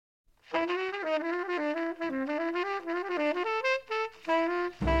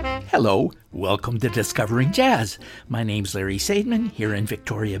Hello, welcome to Discovering Jazz. My name's Larry Seidman here in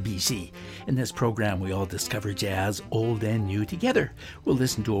Victoria, BC. In this program, we all discover jazz, old and new, together. We'll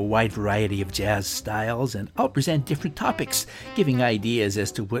listen to a wide variety of jazz styles, and I'll present different topics, giving ideas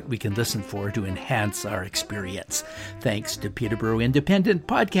as to what we can listen for to enhance our experience. Thanks to Peterborough Independent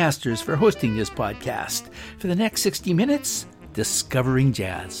Podcasters for hosting this podcast. For the next 60 minutes, Discovering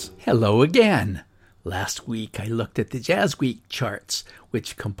Jazz. Hello again. Last week, I looked at the Jazz Week charts,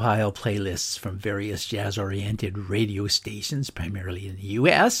 which compile playlists from various jazz-oriented radio stations, primarily in the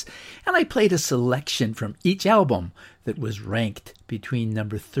U.S., and I played a selection from each album that was ranked between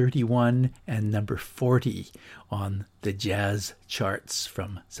number 31 and number 40 on the jazz charts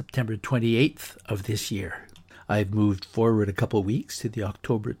from September 28th of this year. I've moved forward a couple weeks to the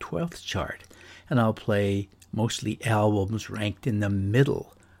October 12th chart, and I'll play mostly albums ranked in the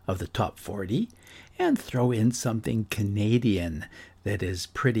middle of the top 40, and throw in something Canadian that is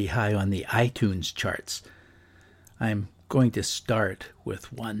pretty high on the iTunes charts. I'm going to start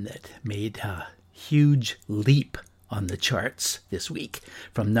with one that made a huge leap on the charts this week,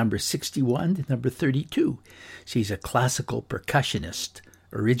 from number 61 to number 32. She's a classical percussionist,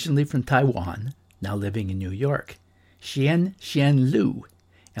 originally from Taiwan, now living in New York, Xian Lu,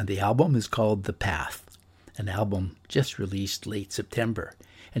 and the album is called The Path, an album just released late September.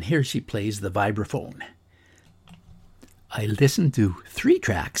 And here she plays the vibraphone. I listened to 3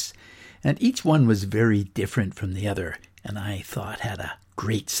 tracks, and each one was very different from the other, and I thought had a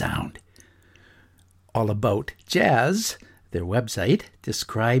great sound. All About Jazz, their website,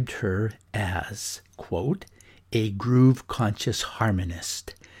 described her as, quote, a groove-conscious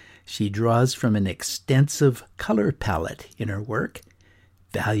harmonist. She draws from an extensive color palette in her work,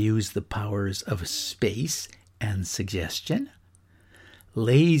 values the powers of space and suggestion,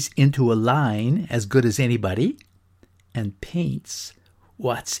 lays into a line as good as anybody, and paints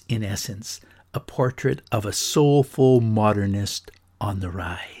what's, in essence, a portrait of a soulful modernist on the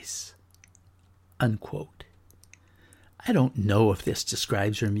rise. Unquote. I don't know if this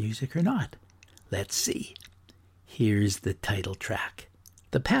describes her music or not. Let's see. Here's the title track,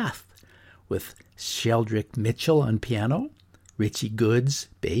 The Path, with Sheldrick Mitchell on piano, Richie Goods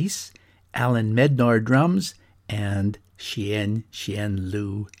bass, Alan Mednor drums, and Xian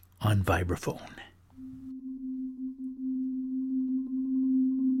Lu on vibraphone.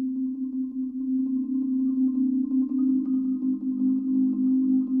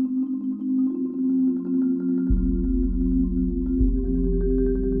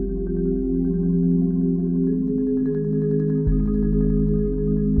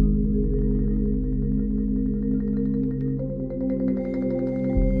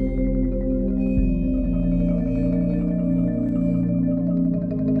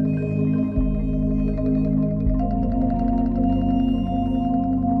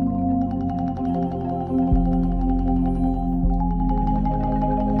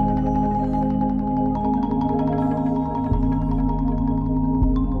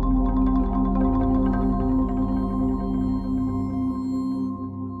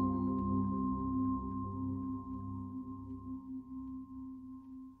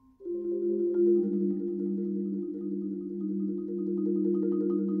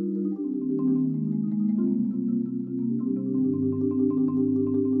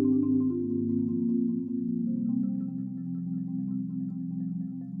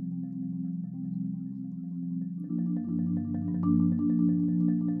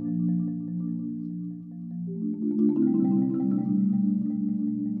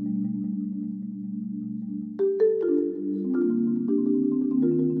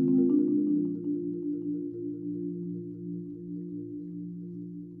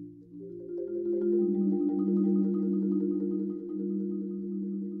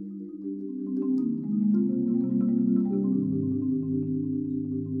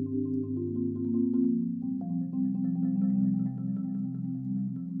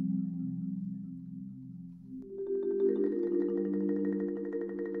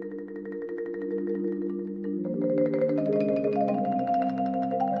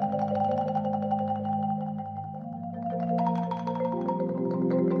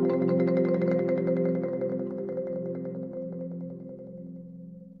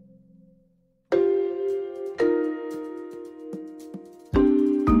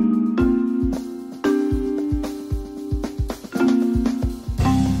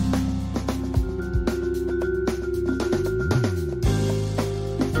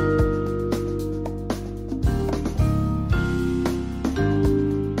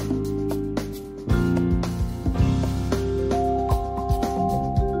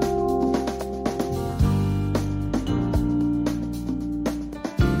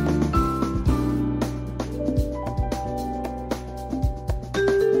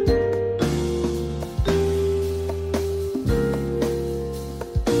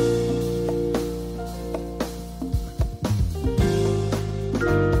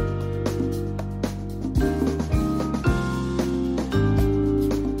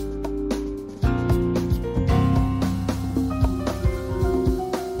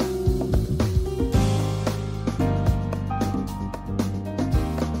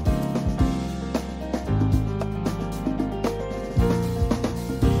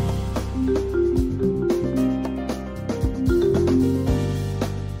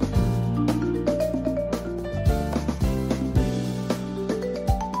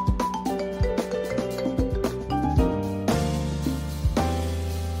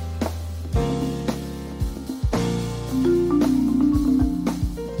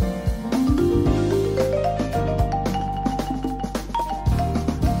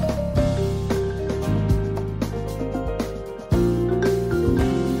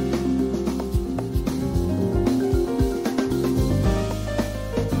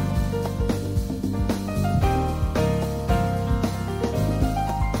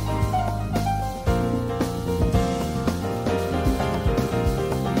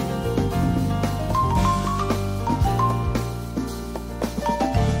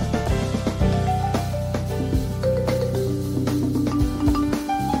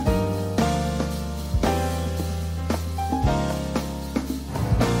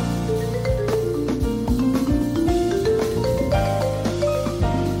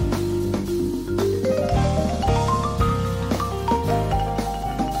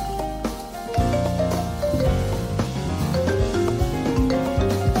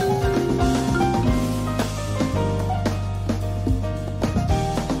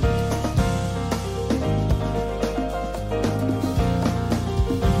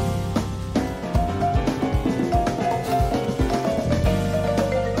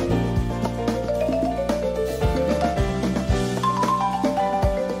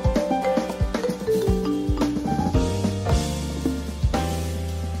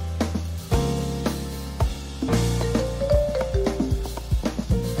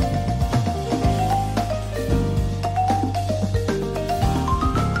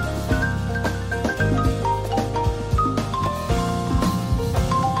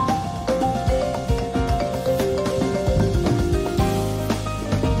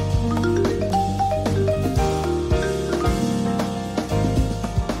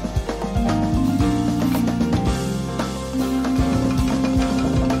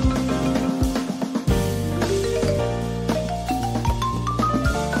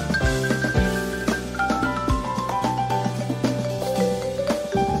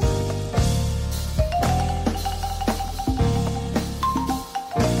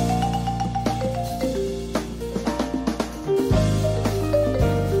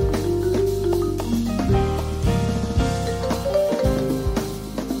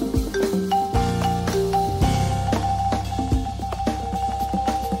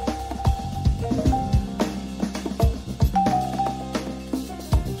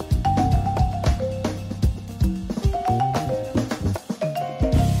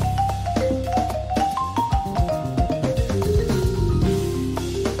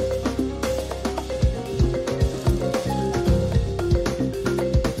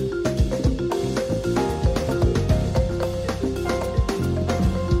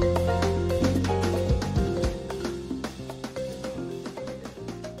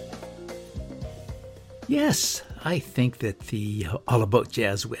 Yes, I think that the All About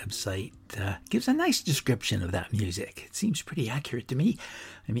Jazz website gives a nice description of that music. It seems pretty accurate to me.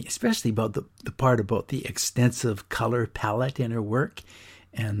 I mean, especially about the part about the extensive color palette in her work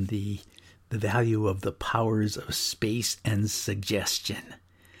and the value of the powers of space and suggestion.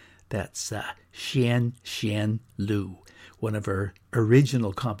 That's Xian Xian Lu, one of her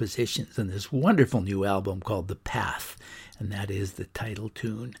original compositions in this wonderful new album called The Path, and that is the title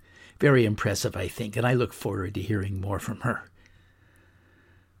tune. Very impressive, I think, and I look forward to hearing more from her.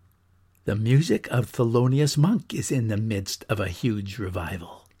 The music of Thelonious Monk is in the midst of a huge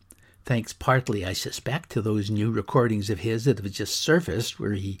revival. Thanks partly, I suspect, to those new recordings of his that have just surfaced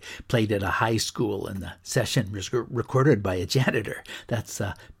where he played at a high school and the session was recorded by a janitor. That's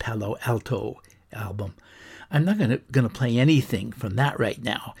a Palo Alto album. I'm not going to play anything from that right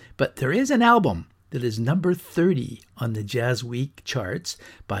now, but there is an album that is number 30 on the Jazz Week charts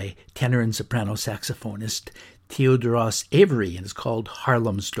by tenor and soprano saxophonist Theodoros Avery, and it's called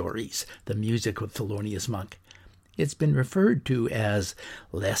Harlem Stories, the music of Thelonious Monk. It's been referred to as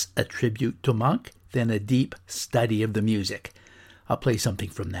less a tribute to Monk than a deep study of the music. I'll play something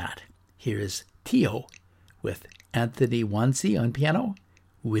from that. Here is Tio with Anthony Wansi on piano,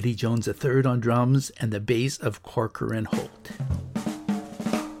 Willie Jones III on drums, and the bass of Corcoran Holt.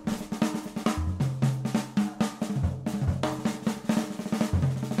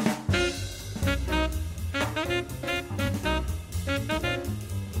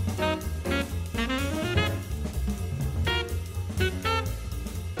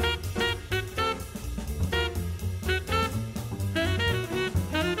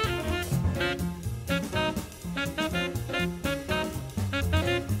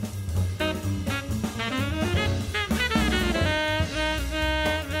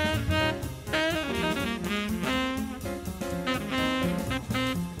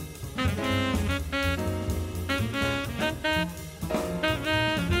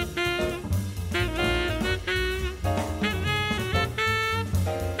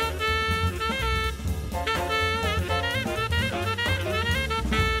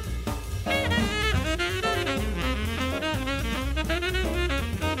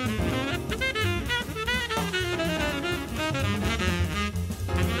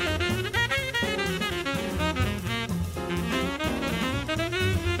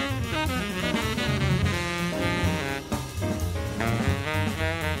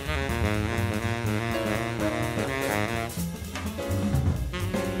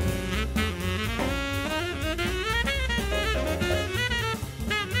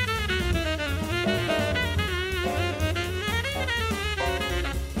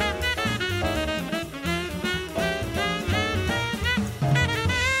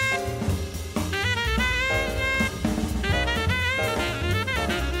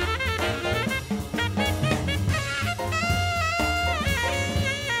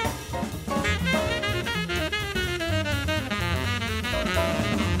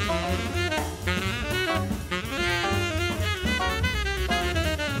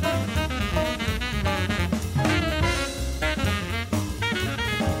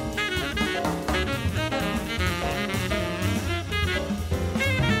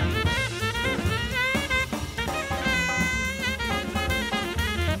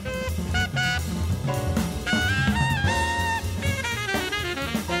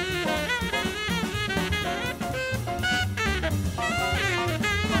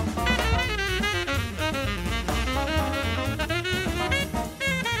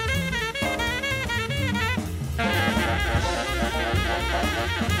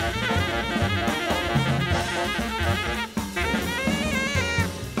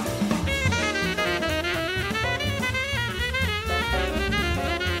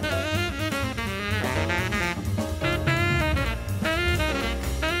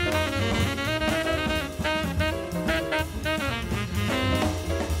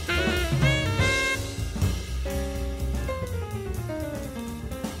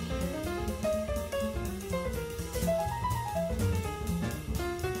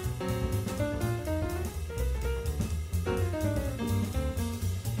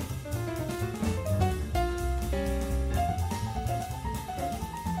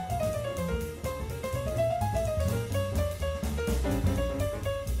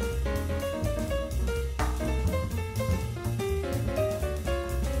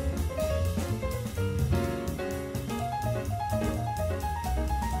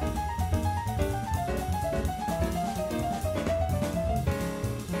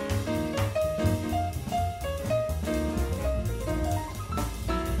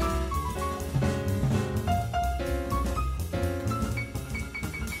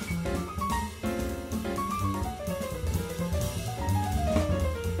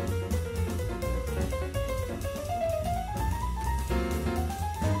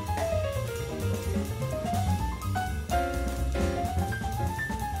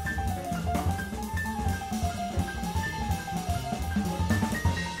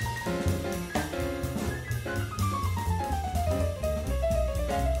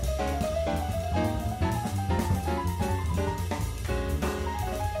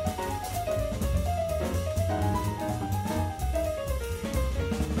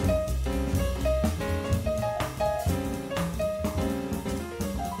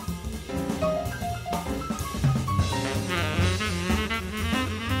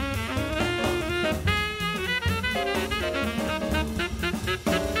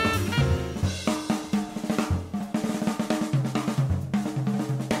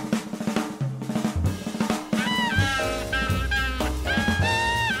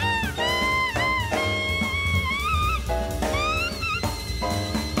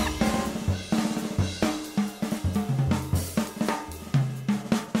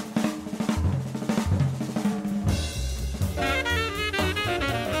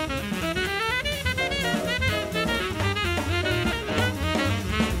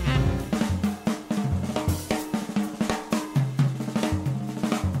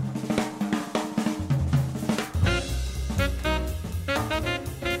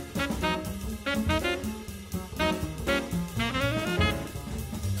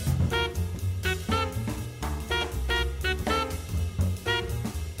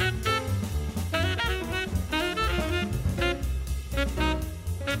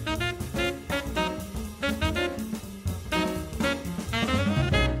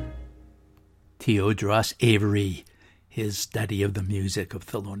 Theodros Avery, his study of the music of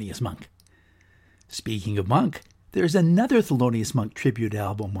Thelonious Monk. Speaking of Monk, there's another Thelonious Monk tribute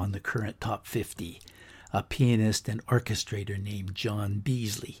album on the current Top 50, a pianist and orchestrator named John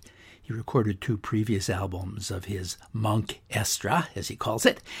Beasley. He recorded 2 previous albums of his Monk Estra, as he calls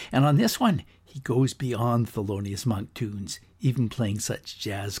it, and on this one, he goes beyond Thelonious Monk tunes, even playing such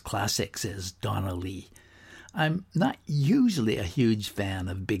jazz classics as Donna Lee. I'm not usually a huge fan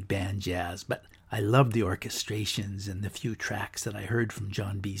of big band jazz, but I love the orchestrations and the few tracks that I heard from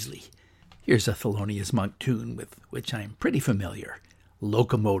John Beasley. Here's a Thelonious Monk tune with which I'm pretty familiar,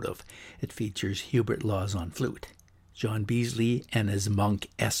 Locomotive. It features Hubert Laws on flute, John Beasley and his Monk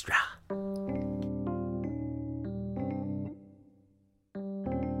Estra.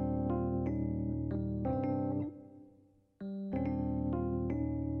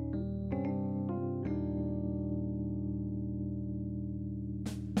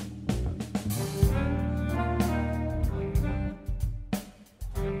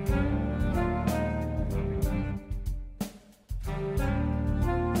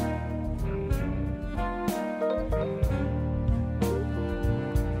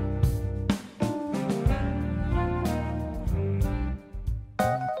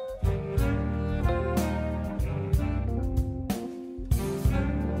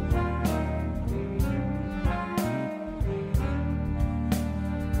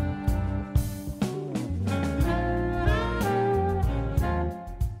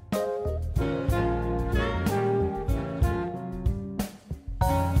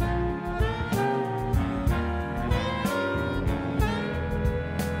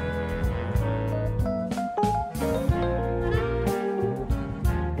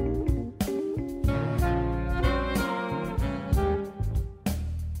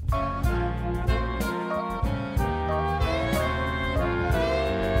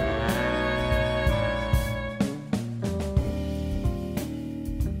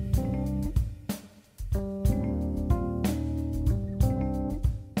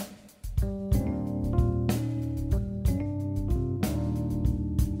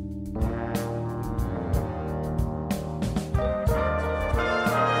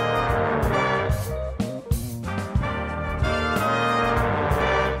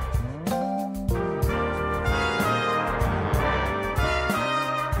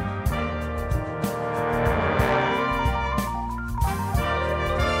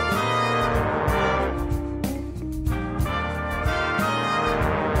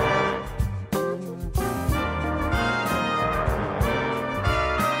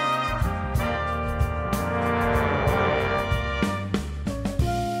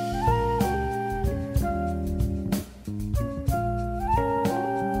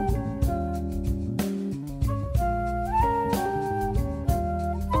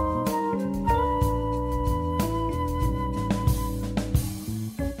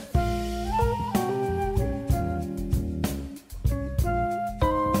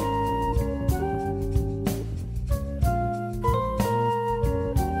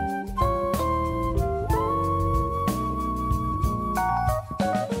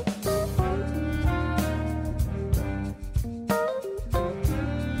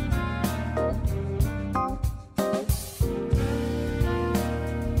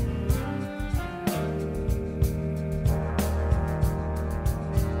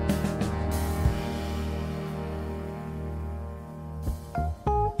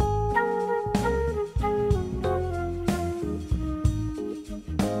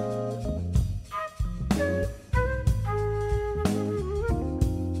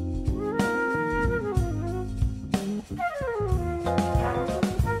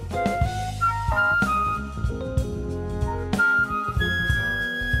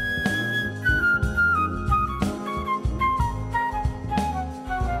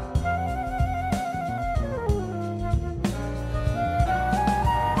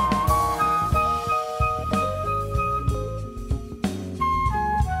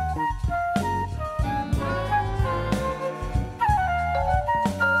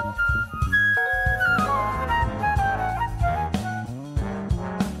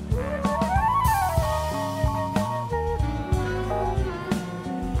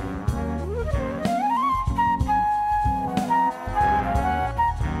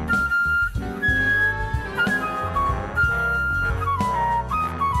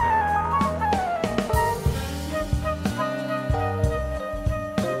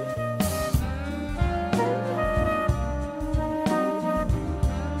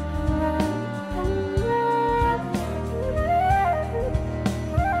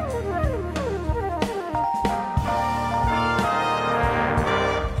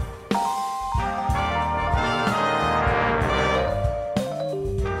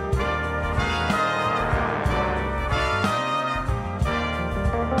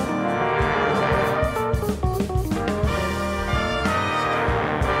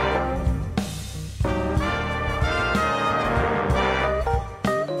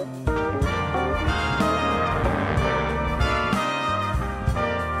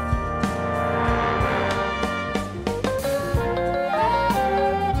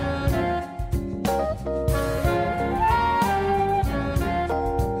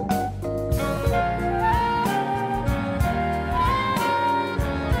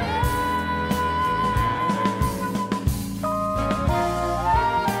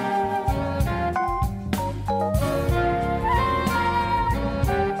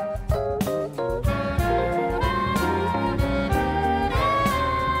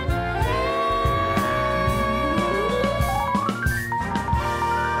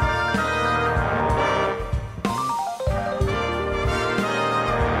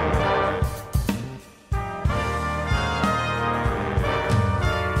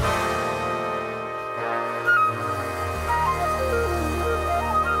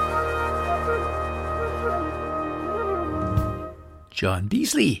 John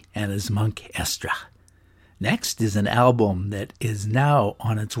Beasley and his monk Estra. Next is an album that is now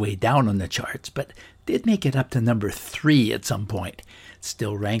on its way down on the charts, but did make it up to number 3 at some point. It's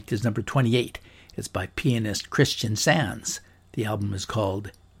still ranked as number 28. It's by pianist Christian Sands. The album is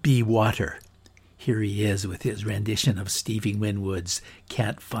called Be Water. Here he is with his rendition of Stevie Winwood's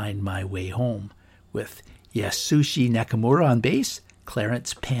Can't Find My Way Home, with Yasushi Nakamura on bass,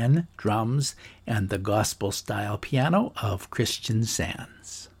 Clarence Penn, drums, and the gospel-style piano of Christian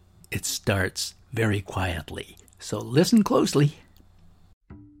Sands. It starts very quietly, so listen closely.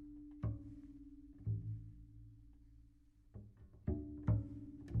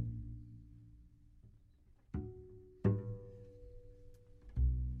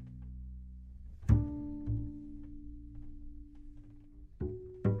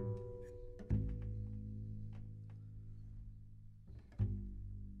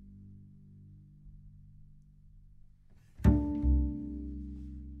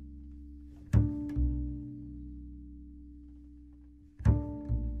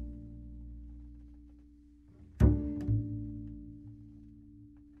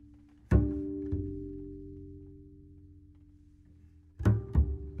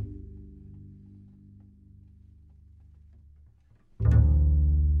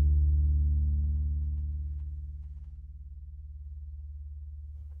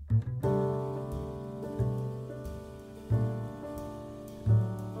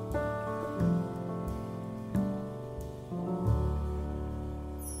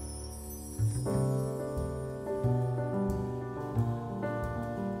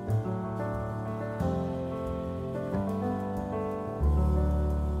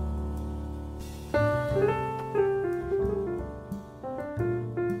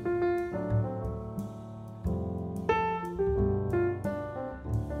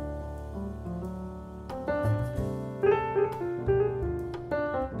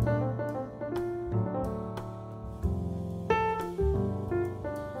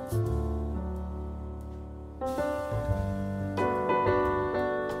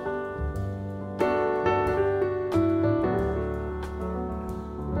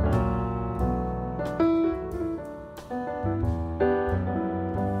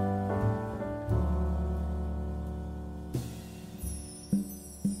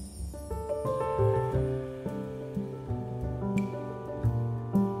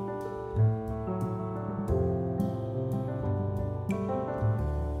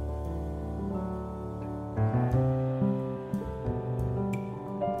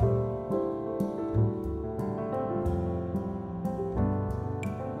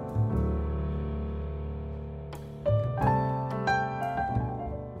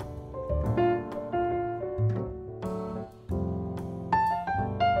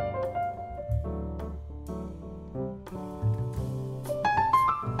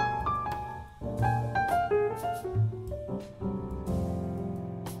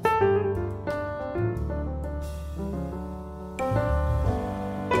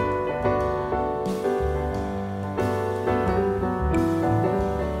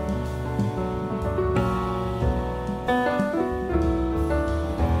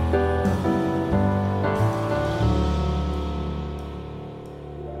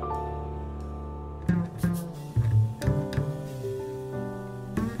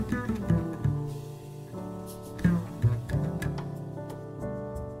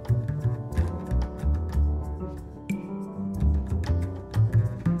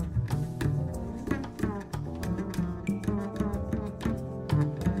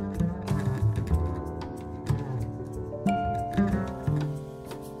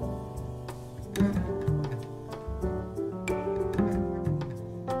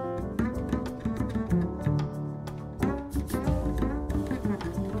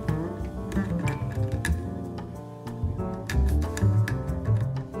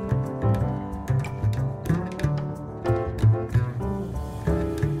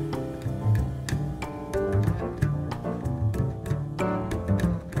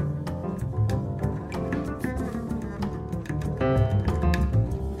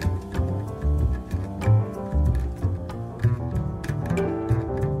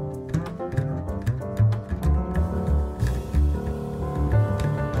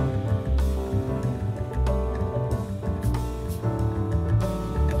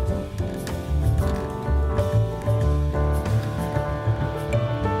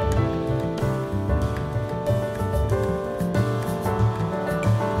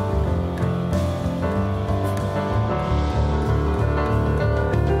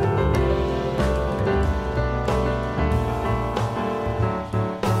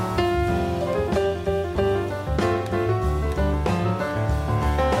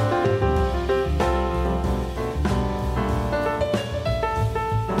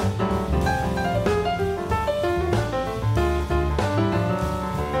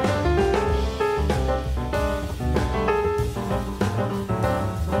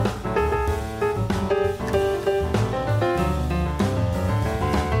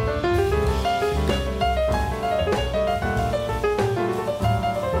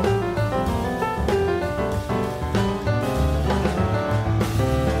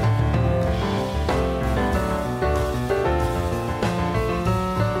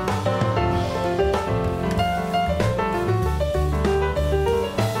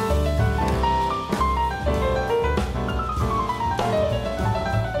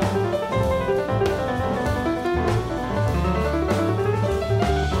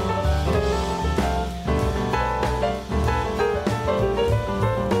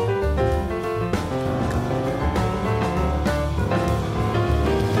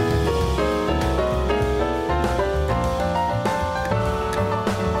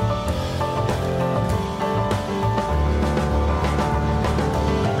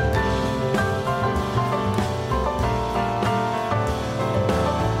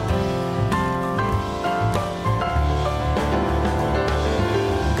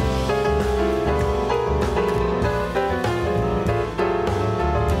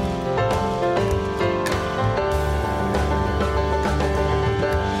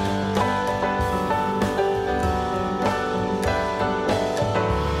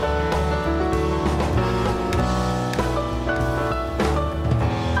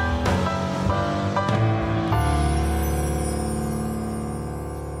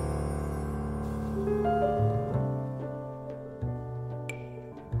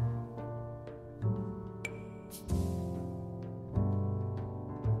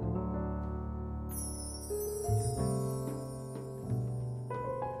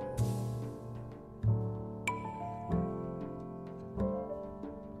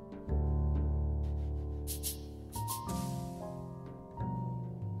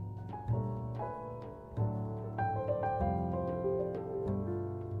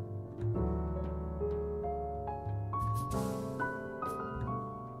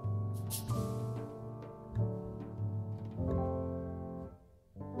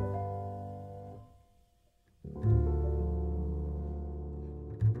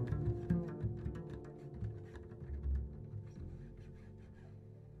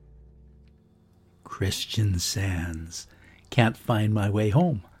 Christian Sands, Can't Find My Way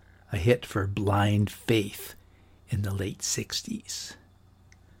Home, a hit for Blind Faith in the late 60s.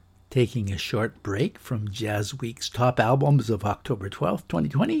 Taking a short break from Jazz Week's top albums of October 12th,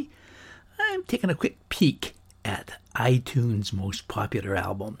 2020, I'm taking a quick peek at iTunes' most popular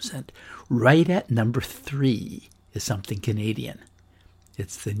albums, and right at number 3 is something Canadian.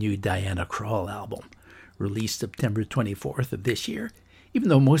 It's the new Diana Krall album, released September 24th of this year, even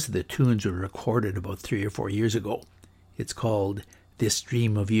though most of the tunes were recorded about 3 or 4 years ago. It's called This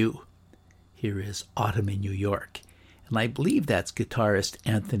Dream of You. Here is Autumn in New York, and I believe that's guitarist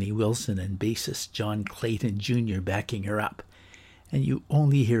Anthony Wilson and bassist John Clayton Jr. backing her up. And you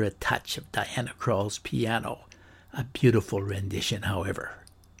only hear a touch of Diana Krall's piano. A beautiful rendition, however.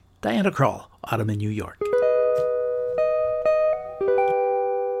 Diana Krall, Autumn in New York.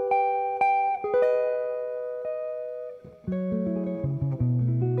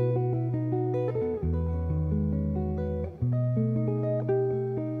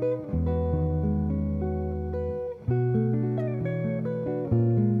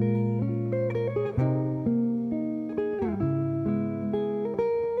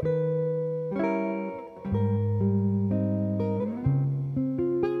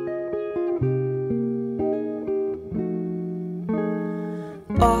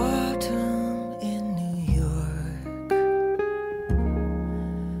 Autumn in New York,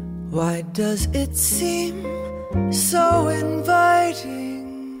 why does it seem so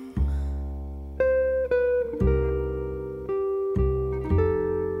inviting?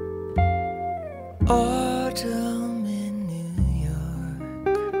 Autumn in New York,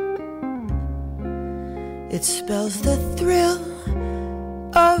 it spells the thrill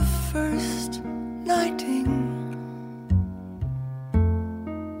of first nighting.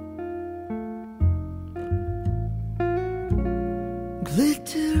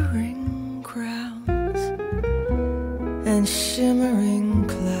 Glittering crowds and shimmering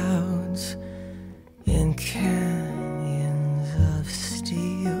clouds in canyons of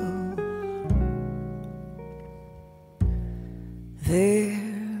steel. They're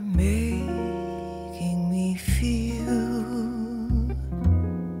making me feel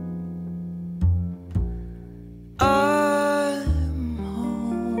I'm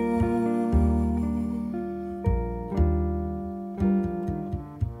home.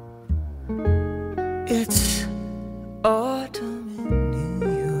 It's autumn in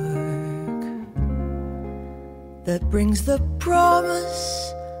New York, that brings the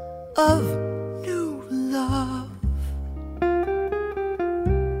promise of new love.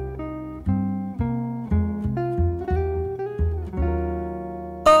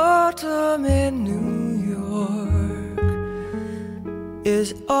 Autumn in New York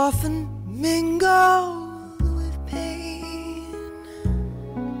is often mingled with pain.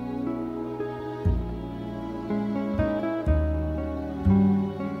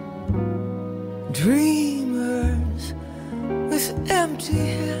 Dreamers with empty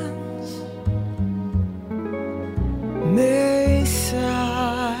hands may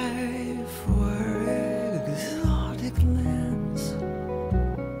sigh for exotic lands.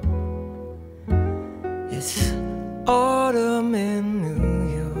 It's autumn in New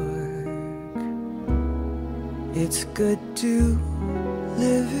York. It's good to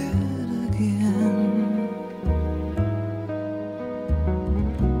live it again.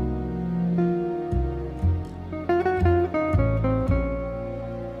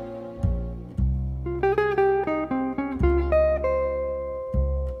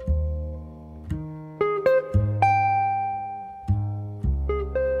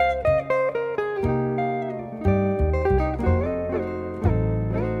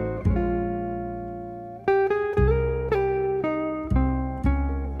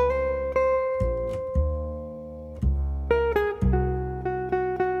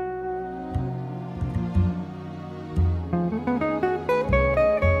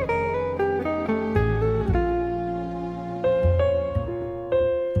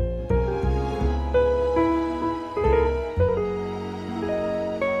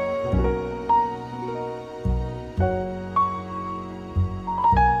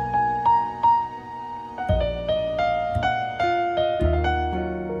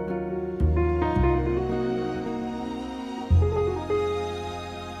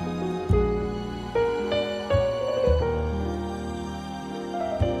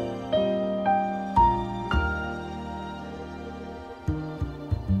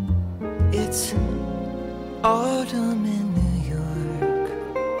 It's autumn in New York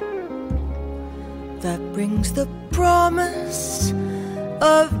that brings the promise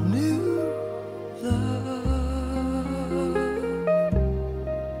of new love.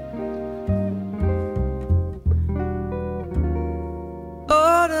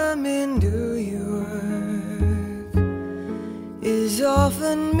 Autumn in New York is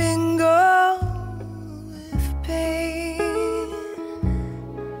often mingled with pain.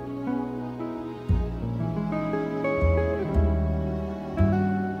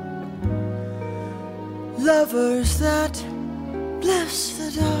 Lovers that bless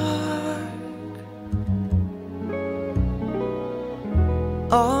the dark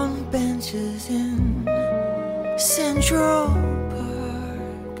on benches in Central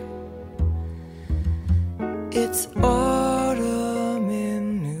Park. It's autumn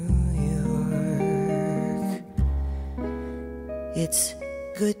in New York. It's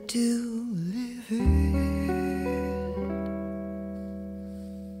good to live it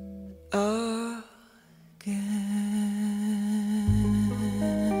again.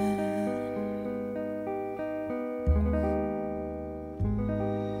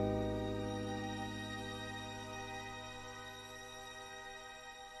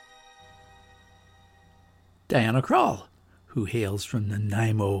 Diana Krall, who hails from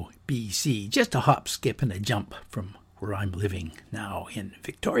Nanaimo, BC, just a hop, skip, and a jump from where I'm living now in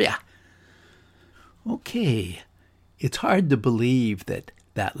Victoria. Okay, it's hard to believe that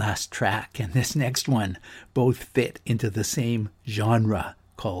last track and this next one both fit into the same genre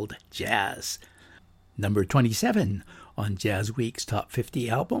called jazz. Number 27 on Jazz Week's Top 50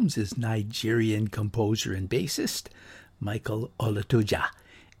 Albums is Nigerian composer and bassist Michael Olatoja,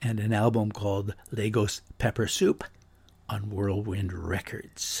 and an album called Lagos Pepper Soup on Whirlwind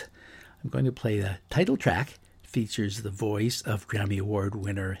Records. I'm going to play the title track. It features the voice of Grammy Award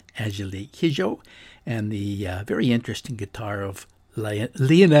winner Angelique Kidjo and the very interesting guitar of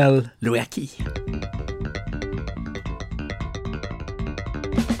Lionel Loueki.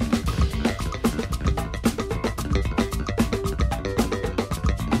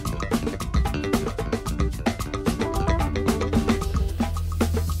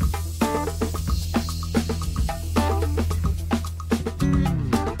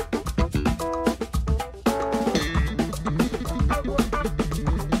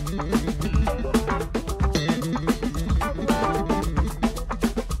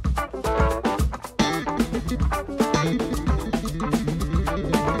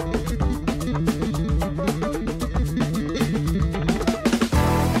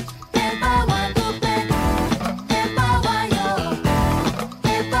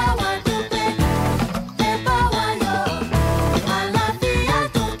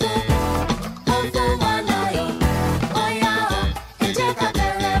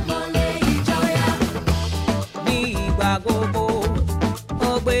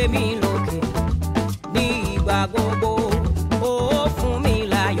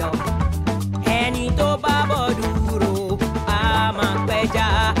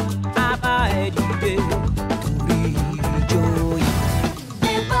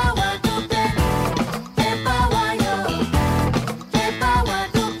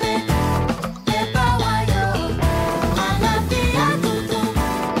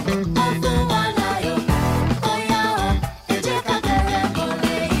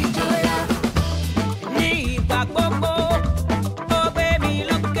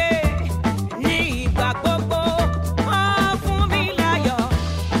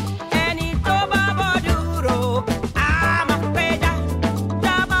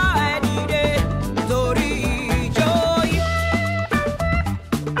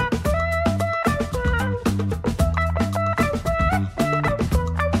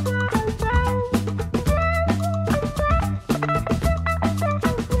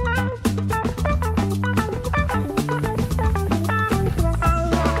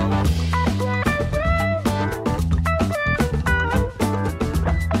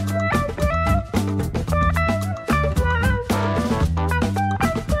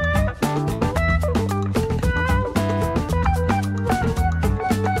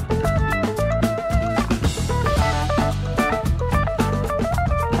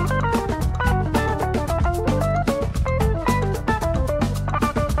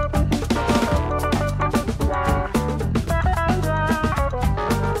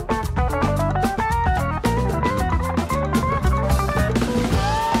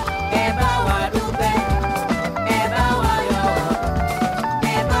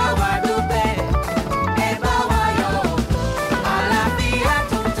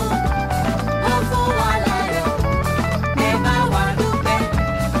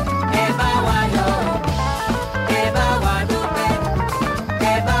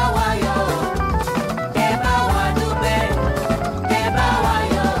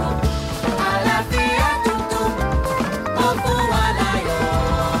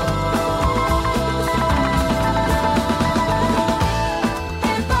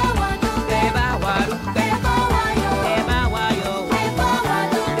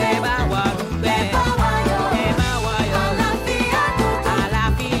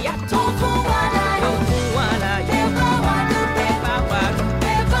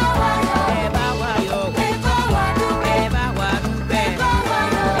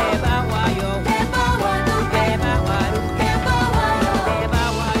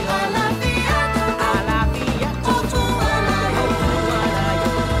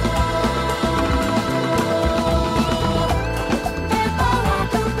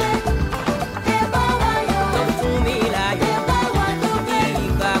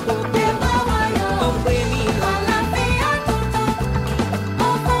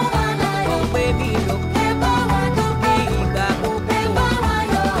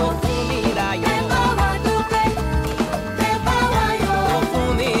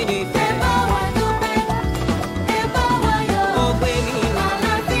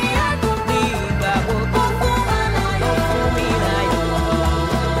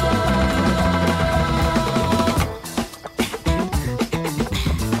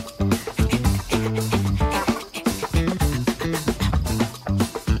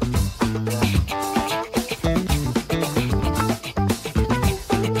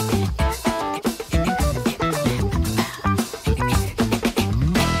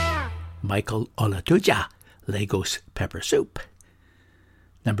 Michael Olatuja, Lagos Pepper Soup.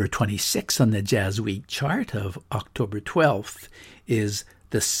 Number 26 on the Jazz Week chart of October 12th is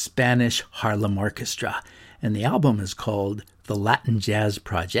the Spanish Harlem Orchestra, and the album is called The Latin Jazz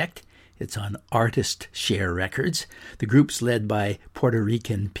Project. It's on Artist Share Records. The group's led by Puerto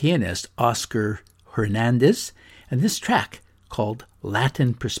Rican pianist Oscar Hernandez, and this track, called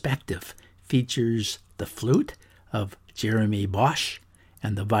Latin Perspective, features the flute of Jeremy Bosch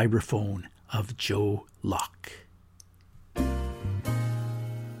and the vibraphone of Joe Locke.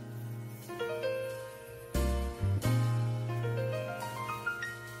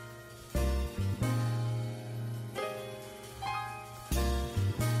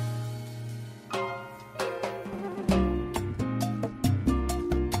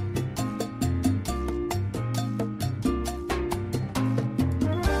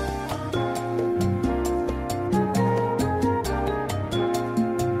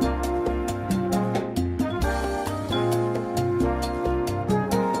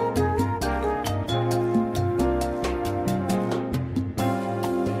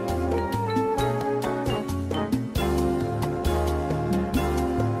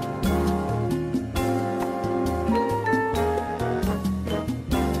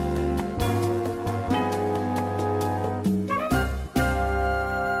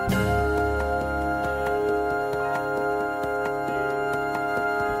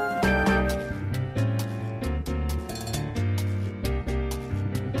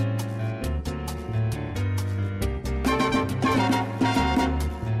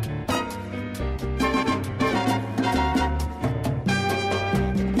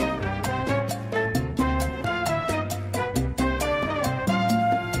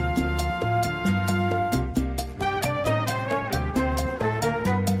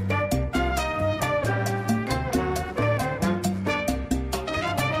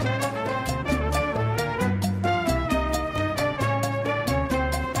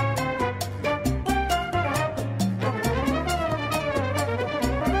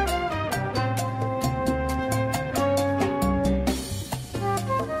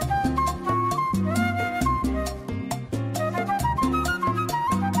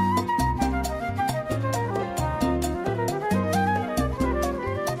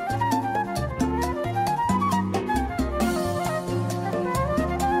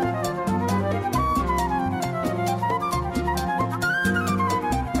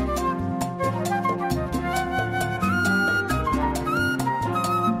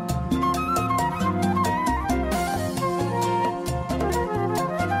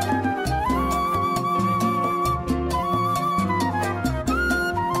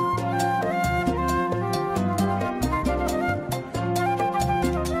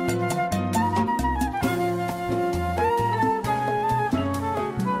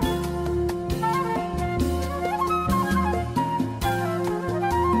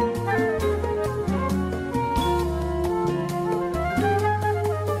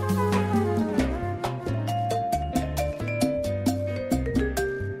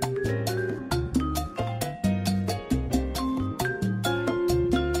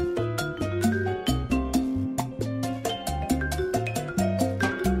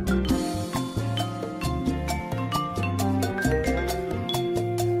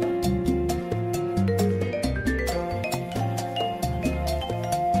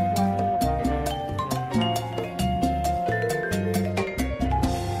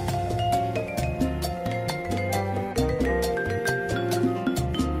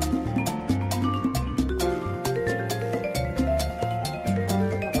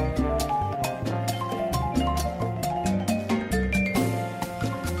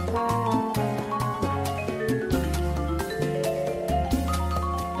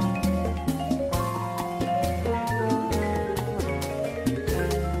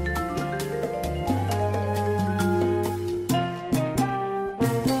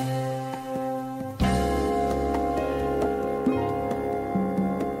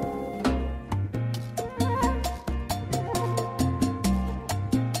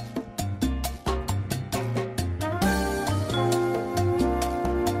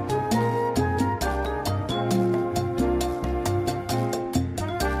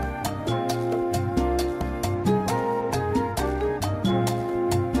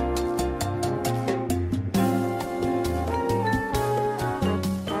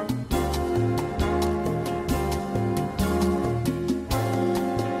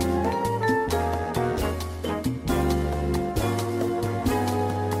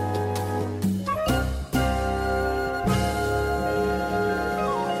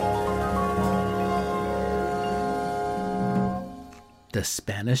 the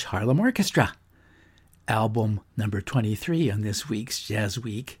Spanish Harlem Orchestra. Album number 23 on this week's Jazz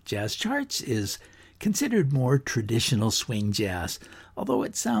Week Jazz Charts is considered more traditional swing jazz, although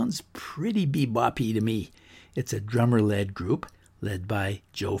it sounds pretty beboppy to me. It's a drummer-led group led by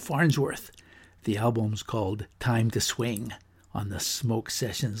Joe Farnsworth. The album's called Time to Swing on the Smoke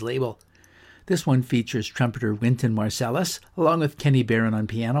Sessions label. This one features trumpeter Wynton Marsalis, along with Kenny Barron on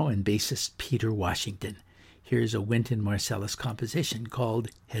piano and bassist Peter Washington. Here's a Wynton Marsalis composition called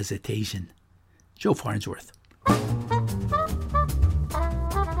Hesitation. Joe Farnsworth.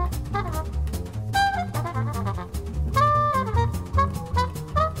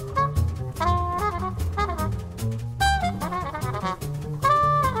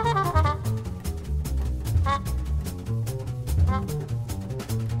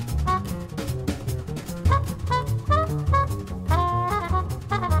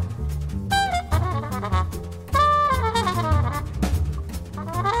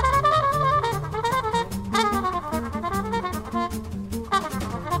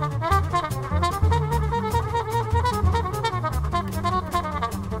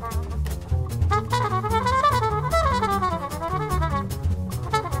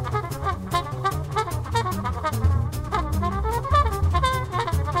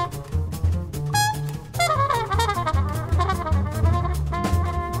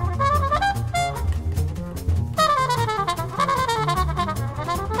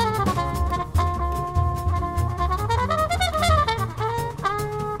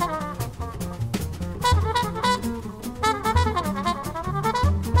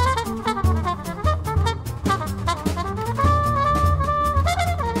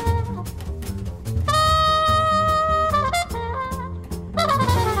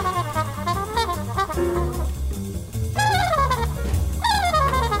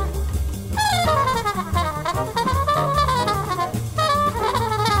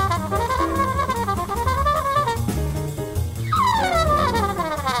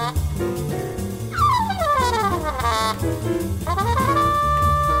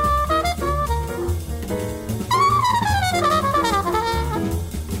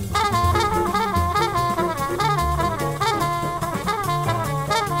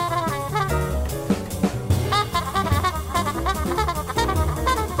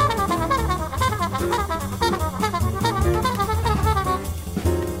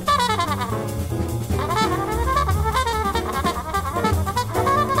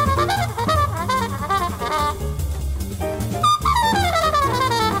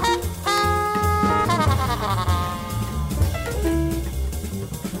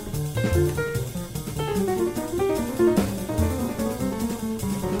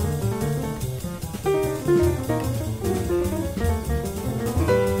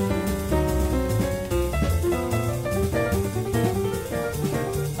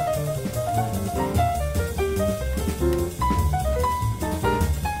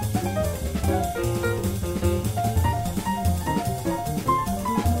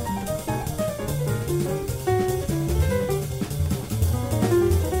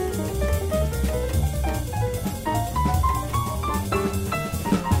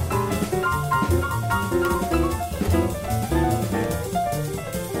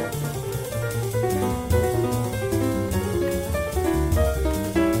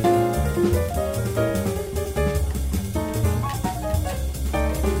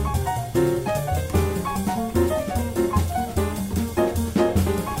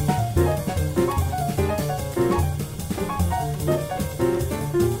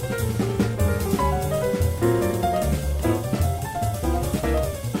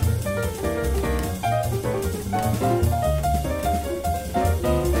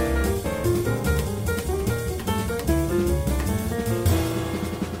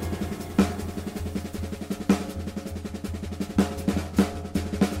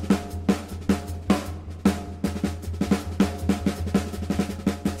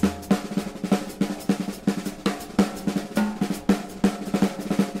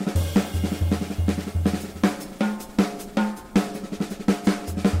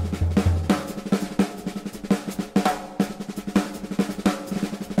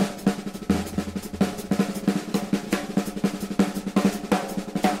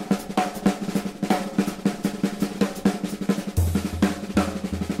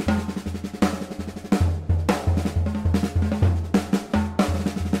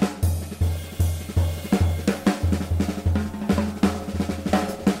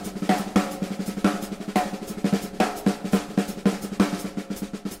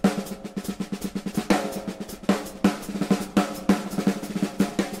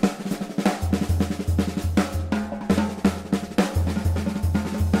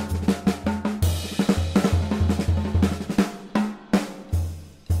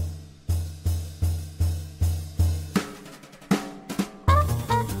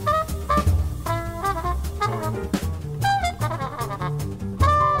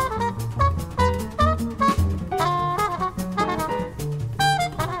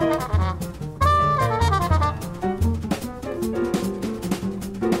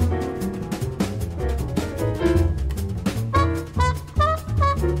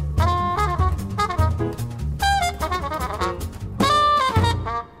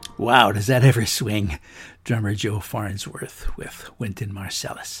 wow, does that ever swing? Drummer Joe Farnsworth with Wynton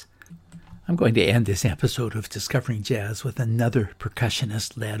Marsalis. I'm going to end this episode of Discovering Jazz with another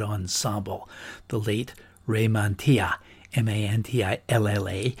percussionist-led ensemble, the late Ray Mantilla, Mantilla,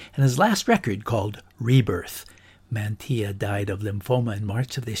 and his last record called Rebirth. Mantilla died of lymphoma in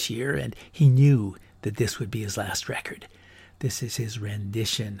March of this year, and he knew that this would be his last record. This is his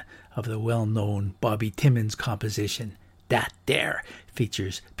rendition of the well-known Bobby Timmons composition, Dat Dere.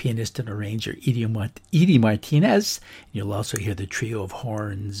 Features pianist and arranger Edie Martinez. You'll also hear the trio of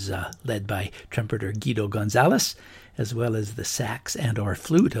horns led by trumpeter Guido Gonzalez, as well as the sax and or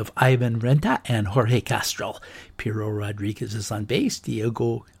flute of Ivan Renta and Jorge Castro. Piero Rodriguez is on bass.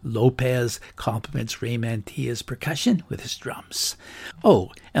 Diego Lopez complements Ray Mantilla's percussion with his drums.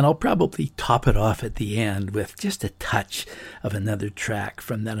 Oh, and I'll probably top it off at the end with just a touch of another track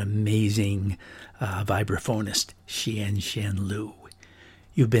from that amazing vibraphonist Xian Lu.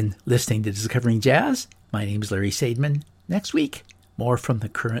 You've been listening to Discovering Jazz. My name's Larry Seidman. Next week, more from the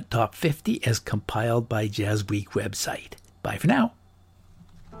current Top 50 as compiled by Jazz Week website. Bye for now.